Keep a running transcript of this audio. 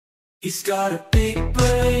He's got a big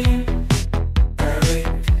brain, Eric,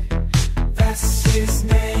 that's his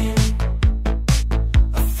name.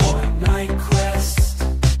 A Fortnite quest,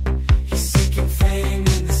 he's seeking fame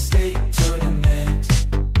in the state tournament.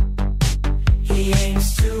 He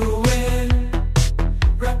aims to win,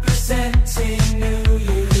 representing New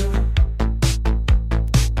You.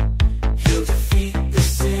 He'll defeat the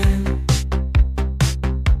sin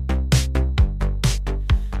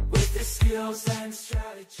with his skills and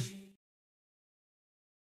strategy.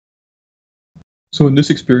 So in this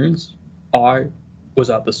experience, I was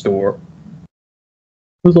at the store.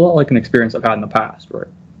 It was a lot like an experience I've had in the past, right?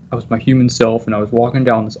 I was my human self and I was walking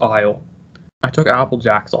down this aisle. I took Apple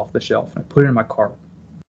Jacks off the shelf and I put it in my cart.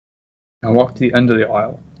 And I walked to the end of the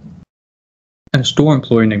aisle. And a store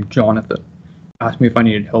employee named Jonathan asked me if I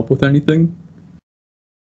needed help with anything.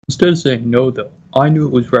 Instead of saying no though, I knew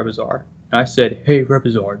it was Rebizar. And I said, "Hey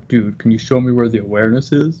Rebizar, dude, can you show me where the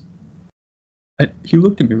awareness is?" And he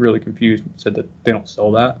looked at me really confused and said that they don't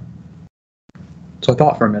sell that. So I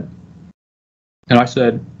thought for a minute. And I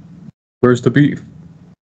said, "Where's the beef?"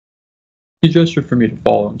 He gestured for me to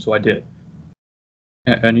follow him, so I did.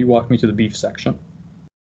 And he walked me to the beef section.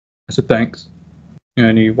 I said, "Thanks."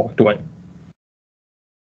 And he walked away.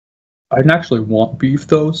 I didn't actually want beef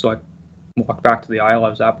though, so I walked back to the aisle I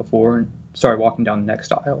was at before and started walking down the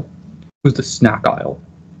next aisle. It was the snack aisle.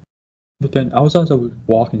 But then as I was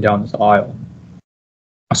walking down this aisle,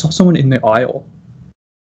 I saw someone in the aisle.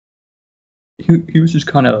 He was just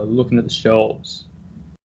kind of looking at the shelves.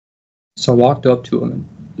 So I walked up to him, and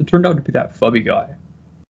it turned out to be that fubby guy.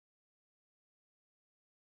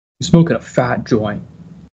 He's smoking a fat joint.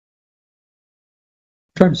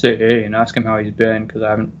 I tried to say hey and ask him how he's been because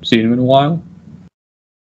I haven't seen him in a while.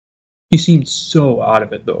 He seemed so out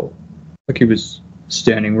of it though. Like he was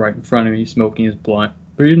standing right in front of me smoking his blunt,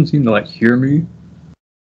 but he didn't seem to hear me.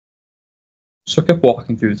 So I kept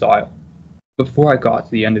walking through this aisle. Before I got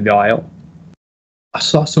to the end of the aisle, I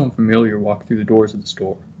saw someone familiar walk through the doors of the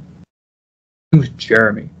store. It was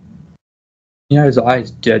Jeremy. He had his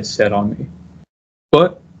eyes dead set on me.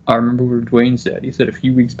 But I remember what Duane said. He said a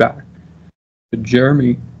few weeks back, the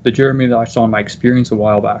Jeremy that I saw in my experience a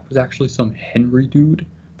while back was actually some Henry dude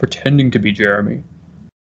pretending to be Jeremy.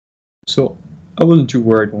 So I wasn't too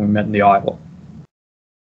worried when we met in the aisle.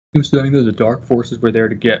 He was saying that the dark forces were there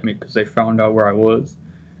to get me because they found out where I was.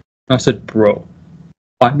 And I said, "Bro,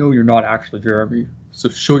 I know you're not actually Jeremy, so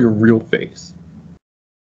show your real face."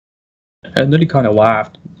 And then he kind of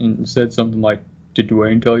laughed and said something like, "Did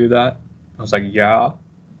Duane tell you that?" I was like, "Yeah."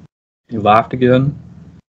 He laughed again.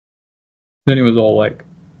 Then he was all like,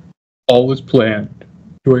 "All was planned.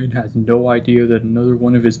 Duane has no idea that another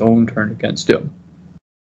one of his own turned against him."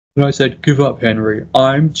 And I said, "Give up, Henry.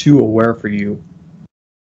 I'm too aware for you."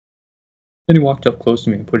 Then he walked up close to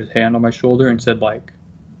me and put his hand on my shoulder and said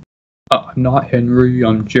 "I'm not Henry,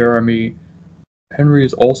 I'm Jeremy. Henry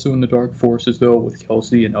is also in the dark forces though with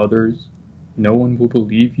Kelsey and others. No one will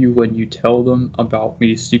believe you when you tell them about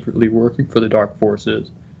me secretly working for the dark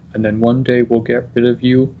forces. And then one day we'll get rid of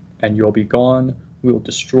you and you'll be gone. We'll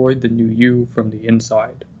destroy the new you from the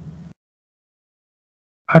inside."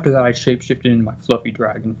 After that I shapeshifted into my fluffy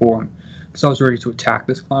dragon form because I was ready to attack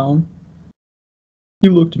this clown. He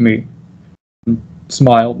looked at me and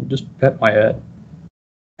smiled and just pet my head.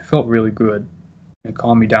 It felt really good and it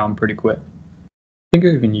calmed me down pretty quick. I think I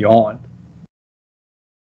even yawned.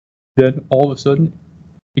 Then all of a sudden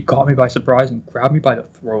he caught me by surprise and grabbed me by the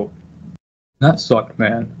throat. And that sucked,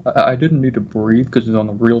 man. I didn't need to breathe because it was on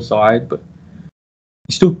the real side, but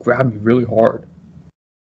he still grabbed me really hard.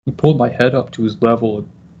 He pulled my head up to his level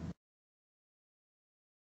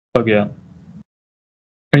again.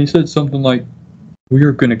 And he said something like, "We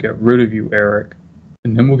are gonna get rid of you, Eric,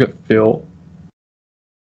 and then we'll get Phil,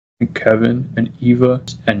 and Kevin, and Eva,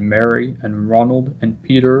 and Mary, and Ronald, and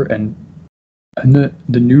Peter, and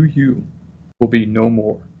the new you will be no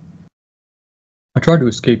more." I tried to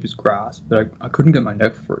escape his grasp, but I couldn't get my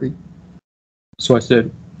neck free. So I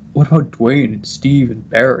said, "What about Duane, and Steve, and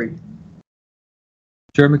Barry?"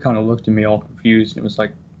 Jeremy kind of looked at me all confused, and was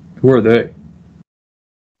like, "Who are they?"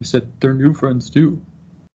 I said, "They're new friends too."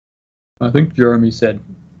 I think Jeremy said,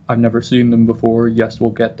 "I've never seen them before, yes,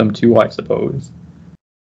 we'll get them too, I suppose."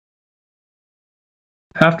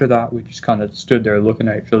 After that, we just kind of stood there looking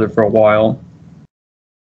at each other for a while.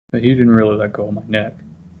 But he didn't really let go of my neck.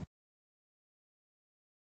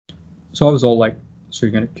 So I was all like, "So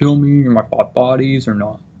you're gonna kill me or my bodies or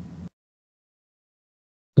not?"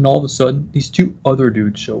 And all of a sudden, these two other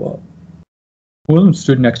dudes show up. One of them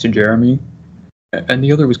stood next to Jeremy, and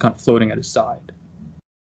the other was kind of floating at his side.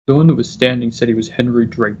 The one that was standing said he was Henry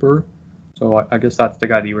Draper, So I guess that's the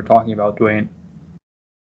guy that you were talking about, Duane.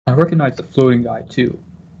 I recognized the floating guy too.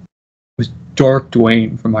 It was Dark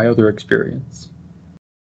Duane from my other experience.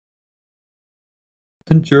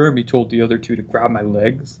 Then Jeremy told the other two to grab my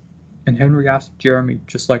legs, and Henry asked Jeremy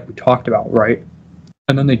just like we talked about, right?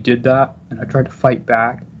 And then they did that, and I tried to fight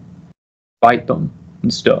back, fight them,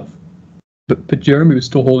 and stuff. But Jeremy was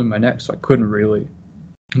still holding my neck, so I couldn't really.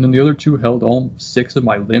 And then the other two held all 6 of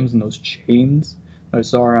my limbs in those chains that I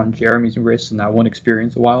saw around Jeremy's wrists in that one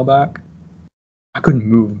experience a while back. I couldn't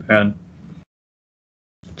move, man.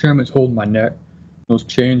 Jeremy was holding my neck. Those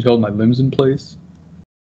chains held my limbs in place.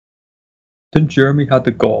 Then Jeremy had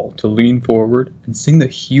the gall to lean forward and sing the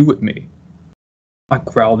Hue with me. I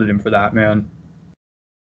growled at him for that, man.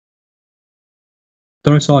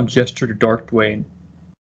 Then I saw him gesture to Dark Duane,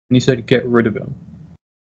 and he said to get rid of him.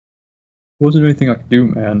 There wasn't anything I could do,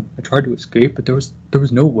 man. I tried to escape, but there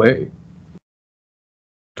was no way.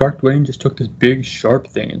 Dark Duane just took this big, sharp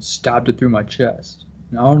thing and stabbed it through my chest.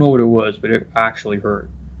 And I don't know what it was, but it actually hurt.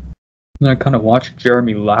 And then I kind of watched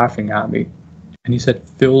Jeremy laughing at me, and he said,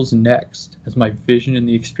 "Phil's next," as my vision in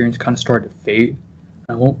the experience kind of started to fade,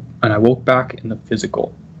 and I woke back in the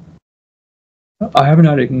physical. I haven't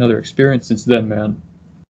had another experience since then, man. And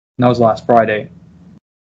that was last Friday.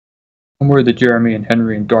 I'm worried that Jeremy and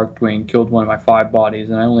Henry and Dark Duane killed one of my 5 bodies,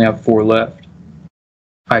 and I only have 4 left.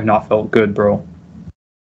 I have not felt good, bro.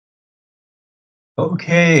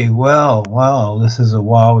 Okay, well, wow, this is a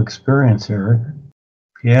wow experience, Eric.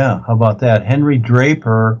 Yeah, how about that? Henry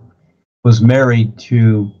Draper was married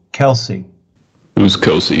to Kelsey. Who's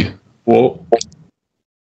Kelsey? Whoa.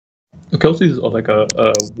 Kelsey's like a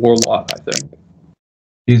warlock, I think.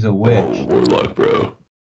 She's a witch. Oh, warlock, bro.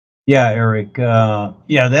 Yeah, Eric.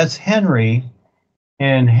 Yeah, that's Henry.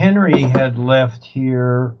 And Henry had left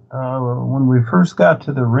here when we first got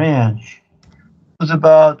to the ranch. It was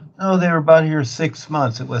about, they were about here 6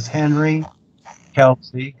 months. It was Henry,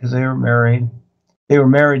 Kelsey, because they were married. They were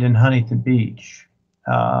married in Huntington Beach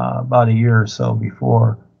about a year or so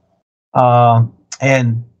before.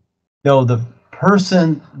 And no, the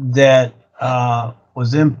person that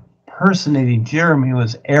was impersonating Jeremy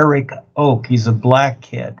was Eric Oak. He's a black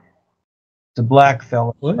kid. He's a black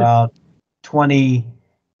fellow, about 20,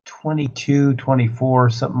 22, 24,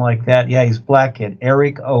 something like that. Yeah, he's a black kid.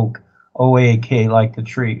 Eric Oak, O-A-K, like the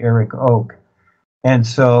tree, Eric Oak. And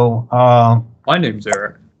so... my name's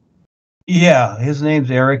Eric. Yeah, his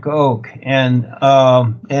name's Eric Oak,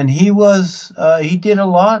 and he was he did a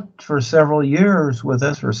lot for several years with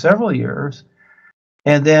us for several years,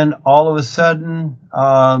 and then all of a sudden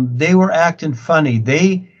they were acting funny.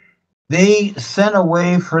 They sent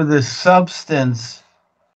away for this substance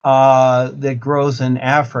that grows in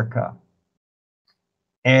Africa,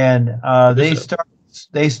 and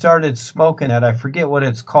they started smoking it. I forget what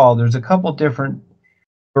it's called. There's a couple different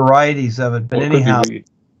varieties of it, but What anyhow.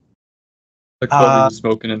 Like what were you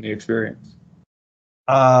smoking in the experience?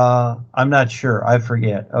 I'm not sure. I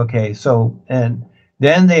forget. Okay, so and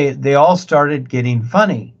then they all started getting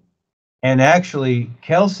funny, and actually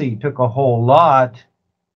Kelsey took a whole lot,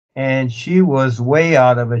 and she was way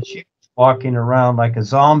out of it. She was walking around like a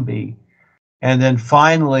zombie, and then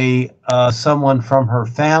finally someone from her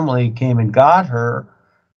family came and got her,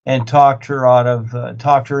 and talked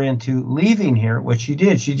her into leaving here, which she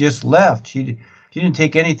did. She just left. She didn't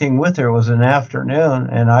take anything with her. It was an afternoon,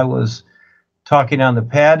 and I was talking on the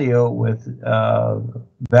patio with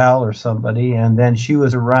Val or somebody, and then she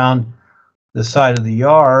was around the side of the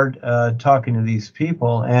yard talking to these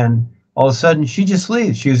people, and all of a sudden she just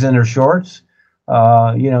leaves. She was in her shorts,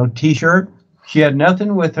 T-shirt. She had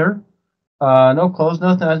nothing with her, no clothes,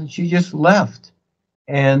 nothing. She just left.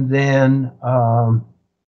 And then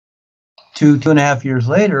 2.5 years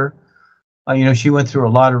later, she went through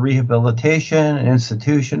a lot of rehabilitation,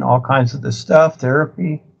 institution, all kinds of the stuff,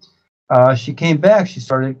 therapy. She came back. She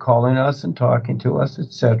started calling us and talking to us,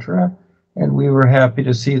 etc. And we were happy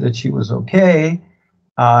to see that she was okay.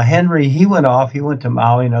 Henry, he went off. He went to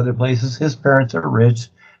Maui and other places. His parents are rich.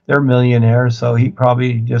 They're millionaires, so he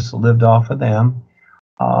probably just lived off of them.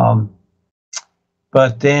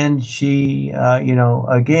 But then she,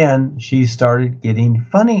 again, she started getting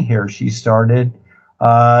funny here. She started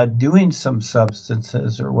doing some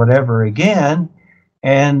substances or whatever again,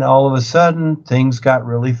 and all of a sudden things got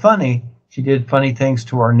really funny. She did funny things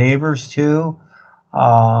to our neighbors too,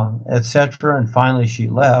 etc. And finally she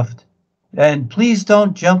left. And please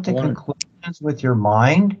don't jump to conclusions with your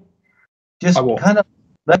mind. Just kind of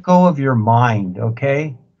let go of your mind,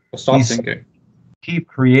 okay? Stop thinking. Keep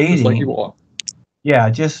creating. Just like you are. Yeah,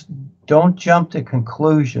 just don't jump to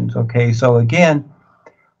conclusions, okay? So again,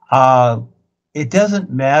 it doesn't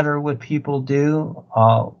matter what people do.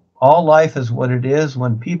 All life is what it is.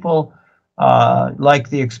 When people, like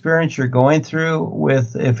the experience you're going through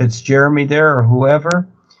with, if it's Jeremy there or whoever,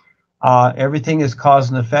 everything is cause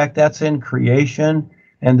and effect. That's in creation.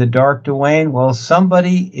 And the dark Duane, well,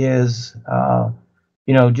 somebody is,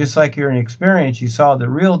 just like you're in experience, you saw the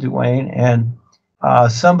real Duane, and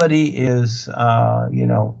somebody is,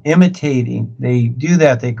 imitating. They do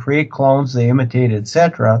that. They create clones, they imitate,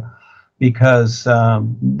 etc., because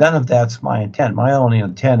none of that's my intent. My only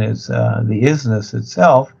intent is the isness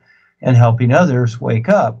itself and helping others wake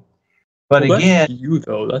up. But well, again, that's you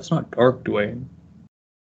though. That's not dark Duane.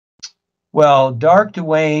 well, dark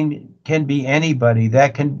Duane can be anybody. They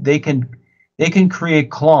can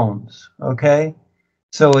create clones. Okay,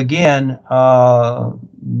 so again,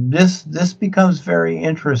 this becomes very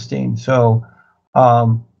interesting. So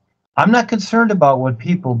I'm not concerned about what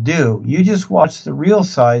people do. You just watch the real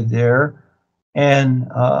side there, and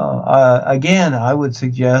again, I would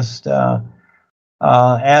suggest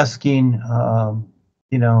asking,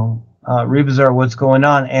 Rebazar, what's going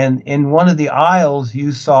on? And in one of the aisles,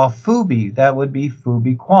 you saw Fubi. That would be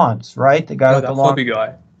Fubi Quantz, right? The guy with the long. Fubi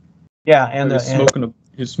guy. Yeah, and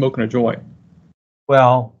he's smoking a joint.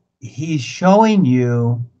 Well, he's showing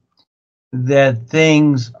you that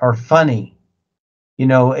things are funny.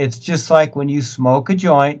 It's just like when you smoke a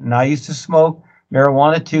joint, and I used to smoke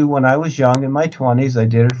marijuana too when I was young in my 20s. I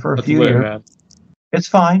did it for a few years. Man. It's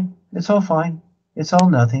fine. It's all fine. It's all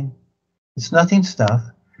nothing. It's nothing stuff.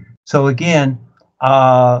 So again,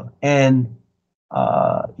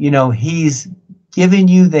 he's giving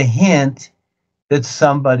you the hint that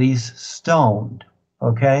somebody's stoned.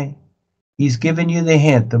 Okay? He's giving you the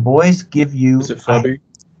hint. The boys give you... Is it Fubby?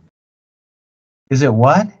 Is it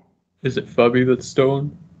what? Is it Fubby that's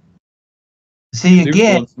stoned? See,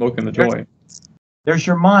 again, smoking the joint. There's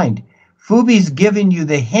your mind. Fubi's giving you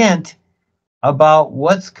the hint about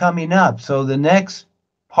what's coming up. So the next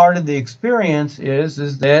part of the experience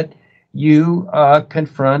is that you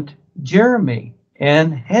confront Jeremy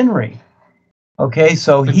and Henry. Okay,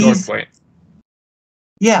 so he's...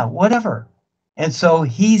 Yeah, whatever. And so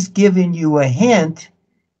he's giving you a hint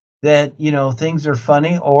that, things are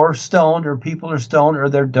funny or stoned, or people are stoned, or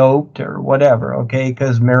they're doped, or whatever, okay?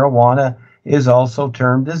 Because marijuana is also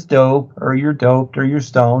termed as dope, or you're doped, or you're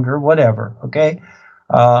stoned, or whatever, okay?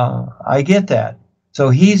 I get that. So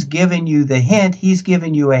he's giving you the hint. He's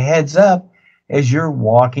giving you a heads up as you're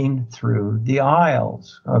walking through the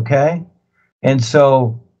aisles, okay? And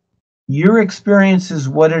so your experience is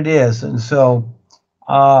what it is. And so,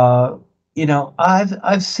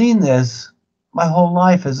 I've seen this my whole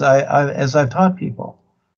life as I've taught people.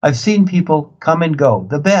 I've seen people come and go,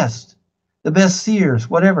 the best seers,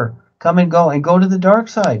 whatever, come and go to the dark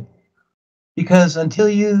side. Because until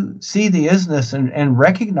you see the isness and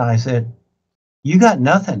recognize it, you got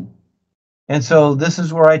nothing. And so this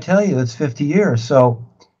is where I tell you it's 50 years. So,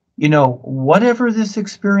 whatever this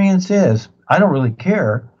experience is, I don't really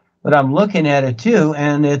care, but I'm looking at it too,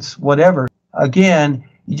 and it's whatever. Again,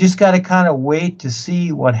 you just got to kind of wait to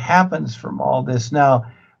see what happens from all this. Now,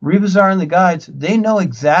 Rebazar and the guides, they know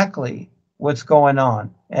exactly what's going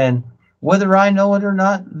on. And whether I know it or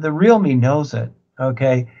not, the real me knows it,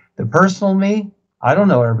 okay? The personal me, I don't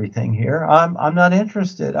know everything here. I'm not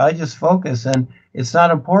interested. I just focus, and it's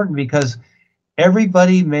not important because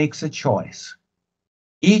everybody makes a choice.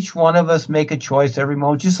 Each one of us make a choice every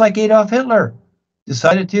moment, just like Adolf Hitler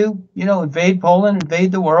decided to, invade Poland,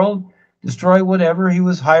 invade the world, destroy whatever. He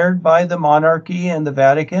was hired by the monarchy and the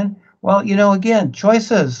Vatican. Well, again,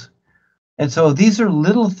 choices. And so these are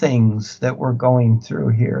little things that we're going through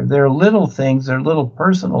here. They're little things. They're little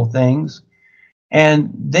personal things.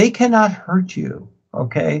 And they cannot hurt you,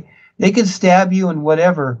 okay? They can stab you and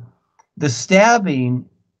whatever. The stabbing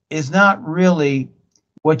is not really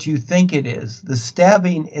what you think it is. The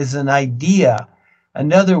stabbing is an idea.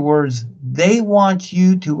 In other words, they want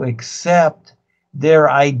you to accept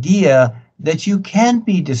their idea that you can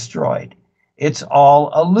be destroyed. It's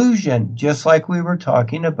all illusion, just like we were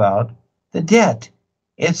talking about the debt.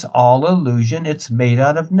 It's all illusion. It's made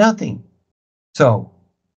out of nothing. So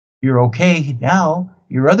you're okay now.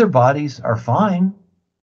 Your other bodies are fine.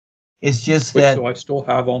 It's just that... So I still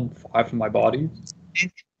have on 5 of my bodies?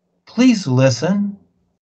 Please listen.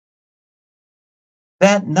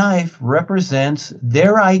 That knife represents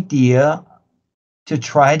their idea to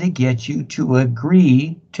try to get you to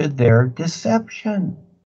agree to their deception.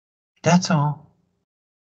 That's all.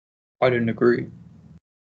 I didn't agree.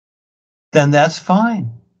 Then that's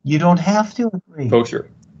fine. You don't have to agree. Kosher.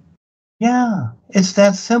 Yeah, it's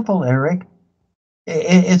that simple, Eric.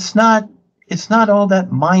 It's not it's not all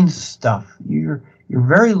that mind stuff. You're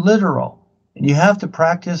very literal, and you have to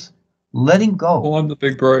practice letting go. Well, I'm the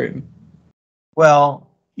big brain. Well,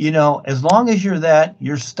 as long as you're that,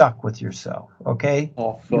 you're stuck with yourself, okay?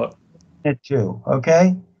 Oh, fuck. It too,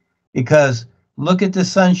 okay? Because look at the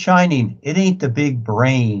sun shining. It ain't the big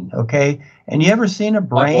brain, okay? And you ever seen a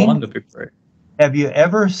brain? I'm the big brain. Have you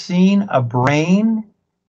ever seen a brain?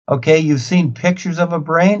 Okay, you've seen pictures of a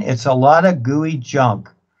brain. It's a lot of gooey junk.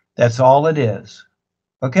 That's all it is.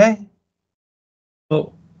 Okay?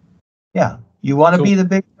 Oh, Yeah. You want to So- be the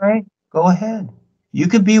big brain? Go ahead. You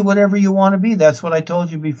can be whatever you want to be. That's what I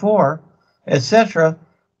told you before, etc.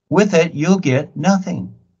 With it, you'll get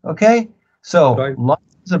nothing. Okay? So Could I- life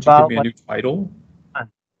is could you give about, me a new title?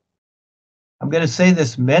 I'm going to say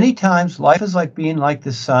this many times, life is like being like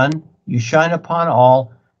the sun. You shine upon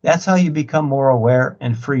all. That's how you become more aware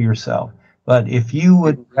and free yourself. But if you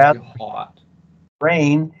would Really rather hot.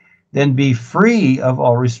 brain than be free of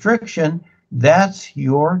all restriction, that's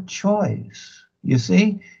your choice. You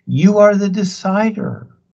see, you are the decider.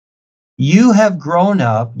 You have grown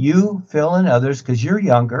up, you, Phil, and others, because you're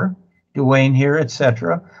younger, Duane here,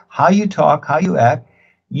 etc. How you talk, how you act,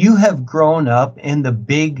 you have grown up in the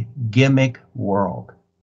big gimmick world.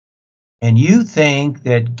 And you think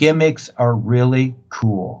that gimmicks are really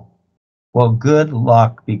cool. Well, good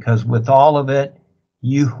luck, because with all of it,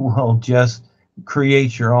 you will just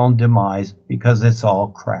create your own demise because it's all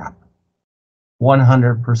crap.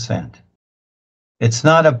 100%. It's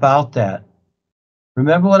not about that.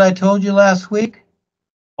 Remember what I told you last week?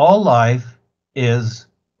 All life is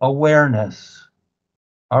awareness.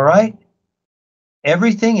 All right?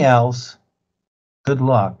 Everything else, good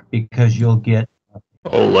luck, because you'll get.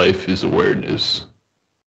 All life is awareness.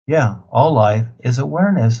 Yeah, all life is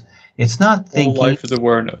awareness. It's not All thinking. life is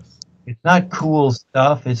awareness. It's not cool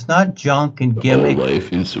stuff. It's not junk and gimmick. All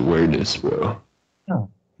life is awareness, bro.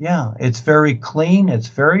 Yeah, it's very clean. It's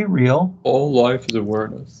very real. All life is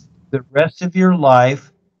awareness. The rest of your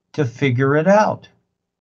life to figure it out.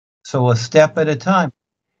 So a step at a time.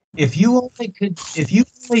 If you only could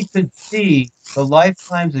see the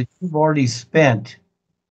lifetimes that you've already spent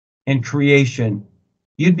in creation,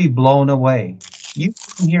 you'd be blown away. You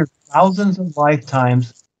can hear thousands of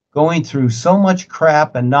lifetimes going through so much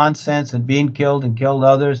crap and nonsense and being killed and killed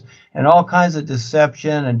others and all kinds of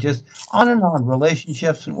deception and just on and on,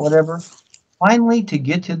 relationships and whatever. Finally, to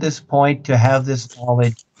get to this point, to have this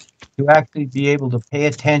knowledge, to actually be able to pay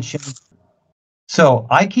attention. So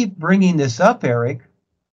I keep bringing this up, Eric.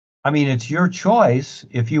 I mean, it's your choice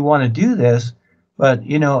if you want to do this, but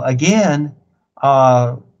again,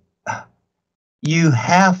 you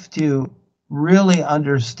have to really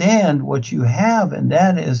understand what you have, and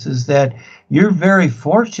that is that you're very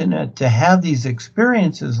fortunate to have these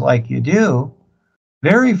experiences like you do.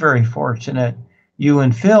 Very, very fortunate, you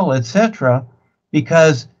and Phil, etc.,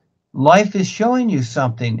 because life is showing you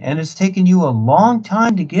something, and it's taken you a long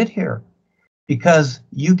time to get here. Because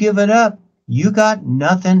you give it up, you got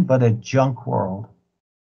nothing but a junk world.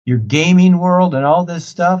 Your gaming world and all this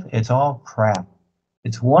stuff, it's all crap.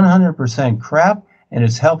 It's 100% crap, and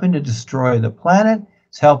it's helping to destroy the planet.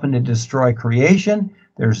 It's helping to destroy creation.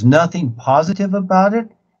 There's nothing positive about it.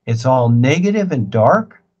 It's all negative and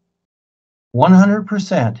dark.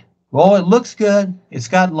 100%. Well, it looks good. It's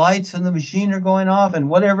got lights and the machine are going off and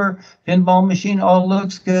whatever, pinball machine, all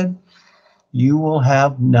looks good. You will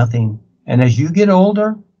have nothing. And as you get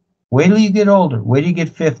older, wait till you get older. Wait till you get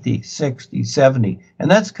 50, 60, 70. And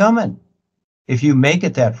that's coming if you make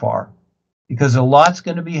it that far. Because a lot's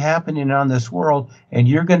going to be happening on this world, and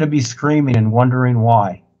you're going to be screaming and wondering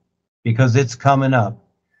why. Because it's coming up.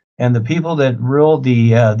 And the people that rule,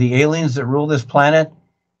 the aliens that rule this planet,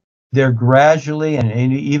 they're gradually and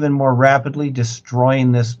even more rapidly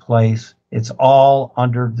destroying this place. It's all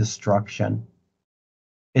under destruction.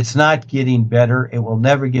 It's not getting better. It will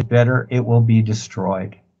never get better. It will be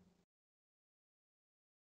destroyed.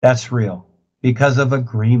 That's real. Because of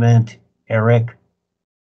agreement, Eric.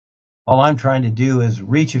 All I'm trying to do is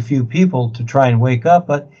reach a few people to try and wake up,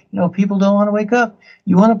 but people don't want to wake up.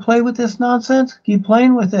 You want to play with this nonsense? Keep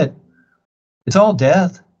playing with it. It's all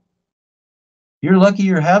death. You're lucky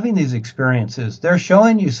you're having these experiences. They're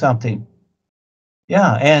showing you something.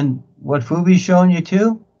 Yeah, and what Fubi's showing you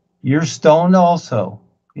too, you're stoned also.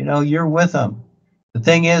 You're with them. The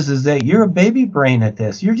thing is that you're a baby brain at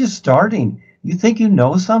this. You're just starting. You think you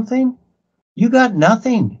know something? You got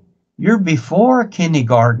nothing. You're before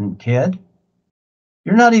kindergarten, kid.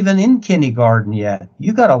 You're not even in kindergarten yet.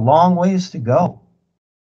 You got a long ways to go.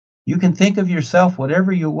 You can think of yourself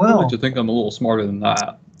whatever you I will. like to think I'm a little smarter than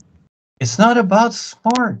that. It's not about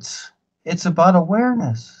smarts. It's about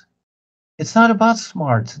awareness. It's not about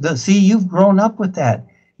smarts. See, you've grown up with that.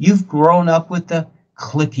 You've grown up with the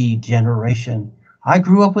clicky generation. I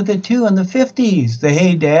grew up with it too in the 50s. The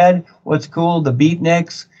hey dad, what's cool, the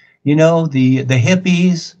beatniks, you know, the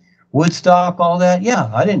hippies, Woodstock, all that. Yeah,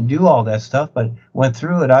 I didn't do all that stuff, but went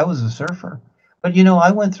through it. I was a surfer. But you know, I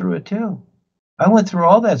went through it too. I went through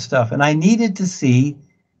all that stuff, and I needed to see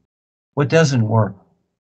what doesn't work,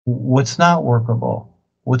 what's not workable,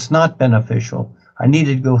 what's not beneficial. I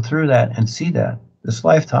needed to go through that and see that this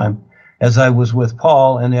lifetime as I was with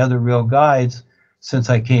Paul and the other real guides since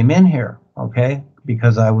I came in here, okay,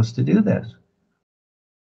 because I was to do this.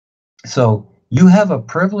 So you have a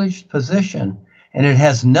privileged position, and it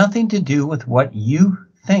has nothing to do with what you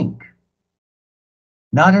think.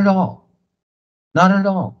 Not at all. Not at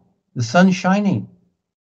all. The sun's shining.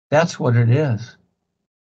 That's what it is.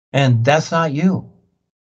 And that's not you.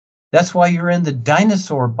 That's why you're in the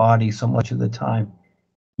dinosaur body so much of the time.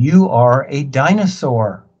 You are a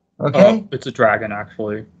dinosaur. Okay? It's a dragon,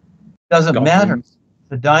 actually. Doesn't matter. Dolphins.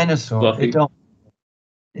 The dinosaur. Fluffy.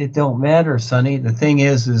 It don't matter, Sonny. The thing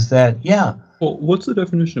is that, yeah. Well, what's the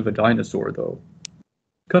definition of a dinosaur, though?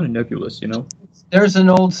 Kind of nebulous, you know? There's an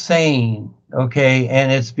old saying, okay,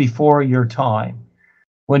 and it's before your time.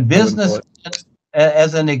 When business,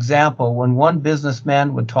 as an example, when one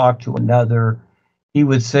businessman would talk to another, he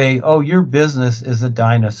would say, oh, your business is a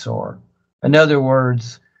dinosaur. In other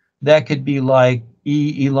words, that could be like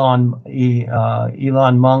Elon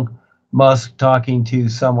Musk talking to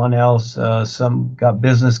someone else, some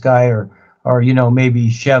business guy, or you know, maybe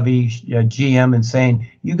Chevy, GM, and saying,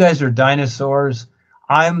 you guys are dinosaurs.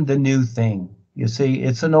 I'm the new thing. You see,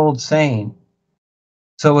 it's an old saying.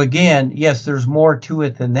 So again, yes, there's more to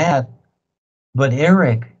it than that. But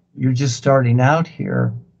Eric, you're just starting out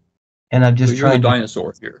here, and I'm just trying to... You're a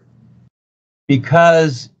dinosaur here.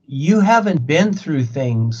 Because you haven't been through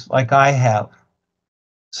things like I have.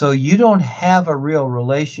 So you don't have a real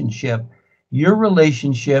relationship. Your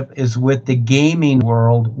relationship is with the gaming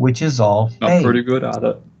world, which is all fake. I'm pretty good at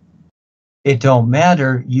it. It don't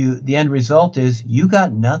matter. The end result is you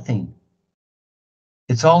got nothing.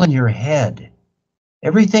 It's all in your head.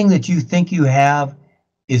 Everything that you think you have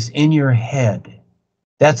is in your head.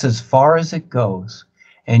 That's as far as it goes.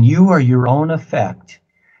 And you are your own effect.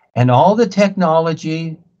 And all the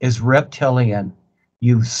technology is reptilian.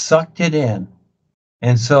 You've sucked it in.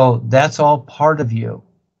 And so that's all part of you.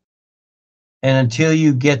 And until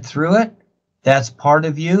you get through it, that's part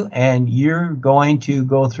of you. And you're going to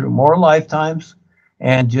go through more lifetimes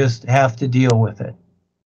and just have to deal with it.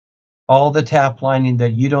 All the tap lining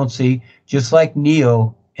that you don't see, just like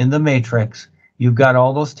Neo in the Matrix, you've got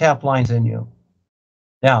all those tap lines in you.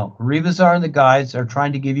 Now, Rebazar and the guides are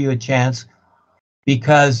trying to give you a chance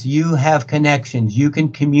because you have connections. You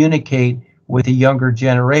can communicate with the younger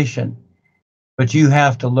generation, but you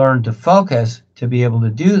have to learn to focus to be able to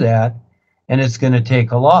do that, and it's going to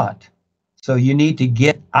take a lot. So you need to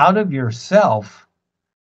get out of yourself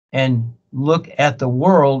and look at the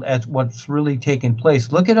world as what's really taking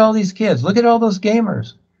place. Look at all these kids. Look at all those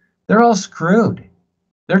gamers. They're all screwed.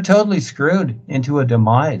 They're totally screwed into a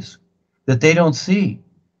demise that they don't see.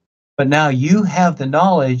 But now you have the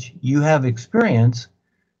knowledge, you have experience,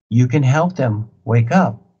 you can help them wake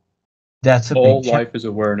up. That's a big challenge. All life is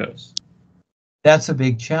awareness. That's a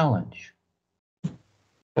big challenge.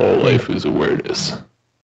 All life is awareness.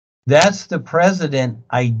 That's the president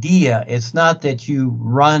idea. It's not that you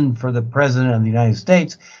run for the president of the United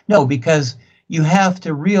States. No, because you have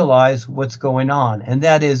to realize what's going on. And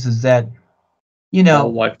that is that, you know,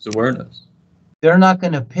 all life is awareness. They're not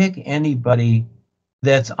going to pick anybody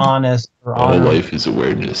that's honest or all life is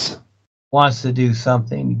awareness. Wants to do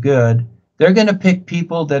something good. They're going to pick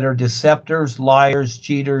people that are deceptors, liars,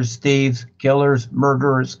 cheaters, thieves, killers,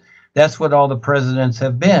 murderers. That's what all the presidents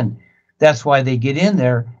have been. That's why they get in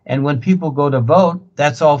there. And when people go to vote,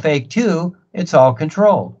 that's all fake too. It's all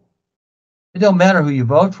controlled. It don't matter who you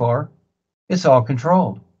vote for. It's all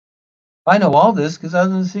controlled. I know all this because I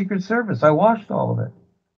was in the Secret Service. I watched all of it.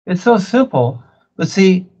 It's so simple. But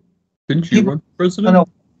see, didn't you run for president?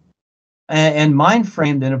 And mind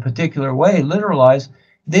framed in a particular way, literalized,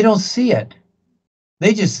 they don't see it.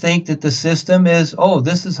 They just think that the system is, oh,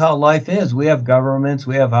 this is how life is. We have governments,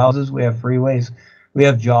 we have houses, we have freeways, we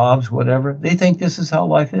have jobs, whatever. They think this is how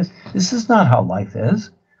life is. This is not how life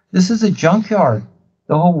is. This is a junkyard.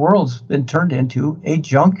 The whole world's been turned into a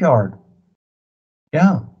junkyard.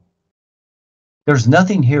 Yeah. There's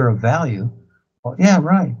nothing here of value. Well, yeah,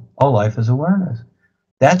 right. All life is awareness.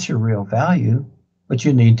 That's your real value, but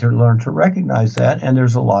you need to learn to recognize that, and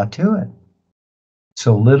there's a lot to it.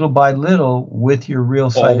 So little by little, with your real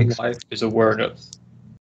sight, all life is awareness.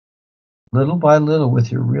 little by little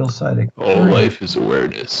with your real side All experience. life is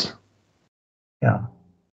awareness. Yeah.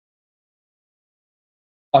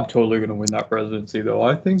 I'm totally going to win that presidency, though.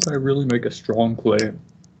 I think I really make a strong claim.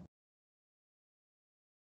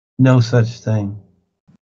 No such thing.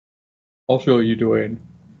 I'll show you, Duane.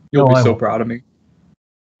 You'll No, be I so won't. proud of me.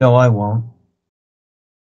 No, I won't.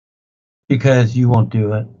 Because you won't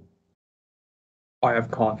do it. I have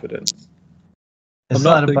confidence. It's I'm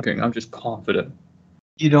not about, thinking, I'm just confident.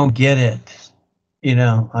 you don't get it. You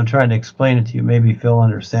know, I'm trying to explain it to you. Maybe Phil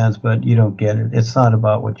understands, but you don't get it. It's not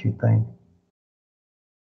about what you think.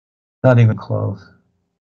 Not even close.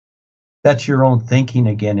 That's your own thinking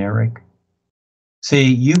again, Eric. See,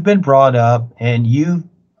 you've been brought up and you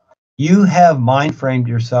have mind framed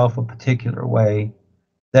yourself a particular way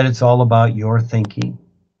that it's all about your thinking.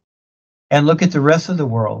 And look at the rest of the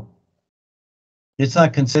world. It's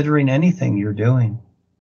not considering anything you're doing.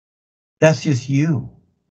 That's just you.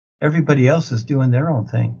 Everybody else is doing their own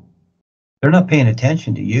thing. They're not paying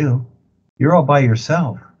attention to you. You're all by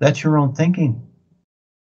yourself. That's your own thinking.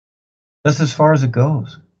 That's as far as it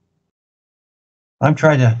goes. I'm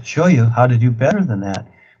trying to show you how to do better than that.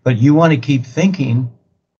 But you want to keep thinking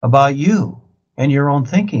about you and your own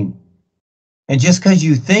thinking. And just because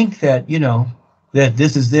you think that, you know, that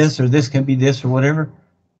this is this or this can be this or whatever,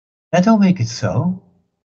 that don't make it so.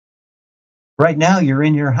 Right now, you're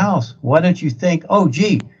in your house. Why don't you think, oh,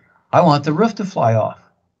 gee, I want the roof to fly off.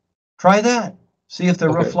 Try that. See if the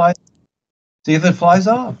roof flies. See if it flies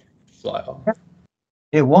off. Fly off.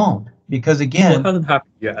 It won't. Because Well, again, it hasn't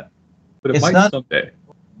happened yet. But it It's might not- someday.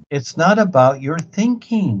 it's not about your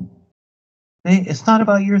thinking. It's not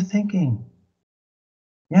about your thinking.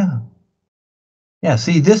 Yeah. Yeah,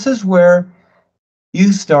 see, this is where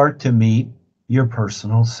you start to meet your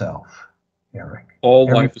personal self, Eric. All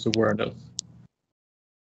Every- life is awareness.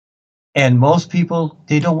 And most people,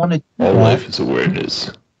 they don't want to do All that life is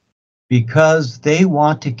awareness. because they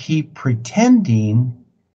want to keep pretending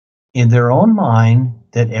in their own mind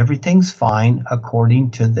that everything's fine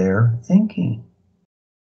according to their thinking.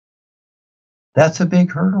 That's a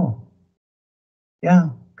big hurdle. Yeah,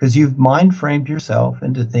 because you've mind framed yourself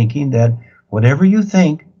into thinking that whatever you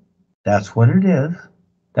think, that's what it is.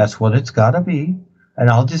 That's what it's got to be. And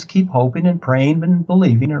I'll just keep hoping and praying and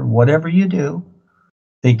believing or whatever you do,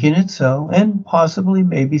 thinking it's so. And possibly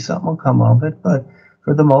maybe something will come of it. But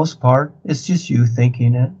for the most part, it's just you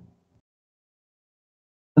thinking it.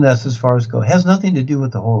 And that's as far as it goes. It has nothing to do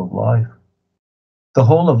with the whole of life. The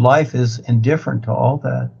whole of life is indifferent to all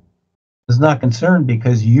that. It's not concerned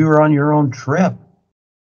because you're on your own trip.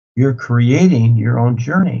 You're creating your own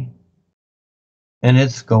journey. And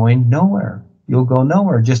it's going nowhere. You'll go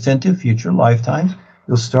nowhere, just into future lifetimes.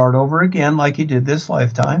 You'll start over again like you did this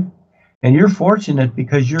lifetime. And you're fortunate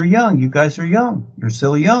because you're young. You guys are young. You're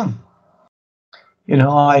still young. You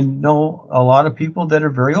know, I know a lot of people that are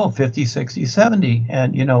very old, 50, 60, 70,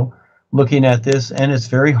 and, you know, looking at this, and it's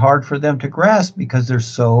very hard for them to grasp because they're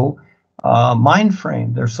so mind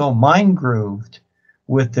framed. They're so mind grooved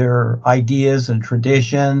with their ideas and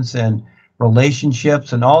traditions and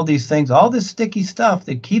relationships and all these things, all this sticky stuff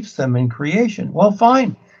that keeps them in creation. Well,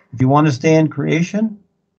 fine. If you want to stay in creation,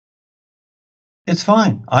 it's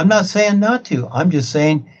fine. I'm not saying not to. I'm just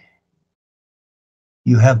saying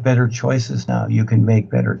you have better choices now. You can make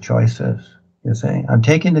better choices. You're saying, I'm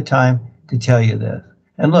taking the time to tell you this.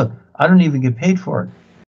 And look, I don't even get paid for it.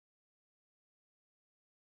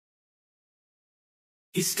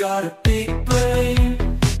 He's got a big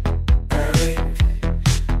brain, Eric,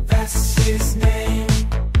 that's his name.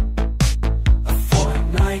 A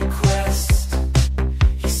fortnight quest,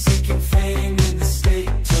 he's seeking fame in the state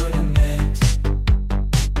tournament.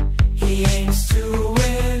 He aims to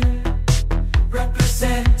win,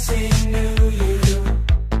 representing New You.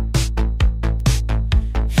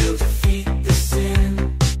 He'll defeat the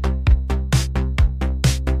sin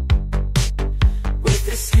with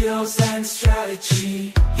his skills and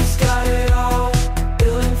strategy. He's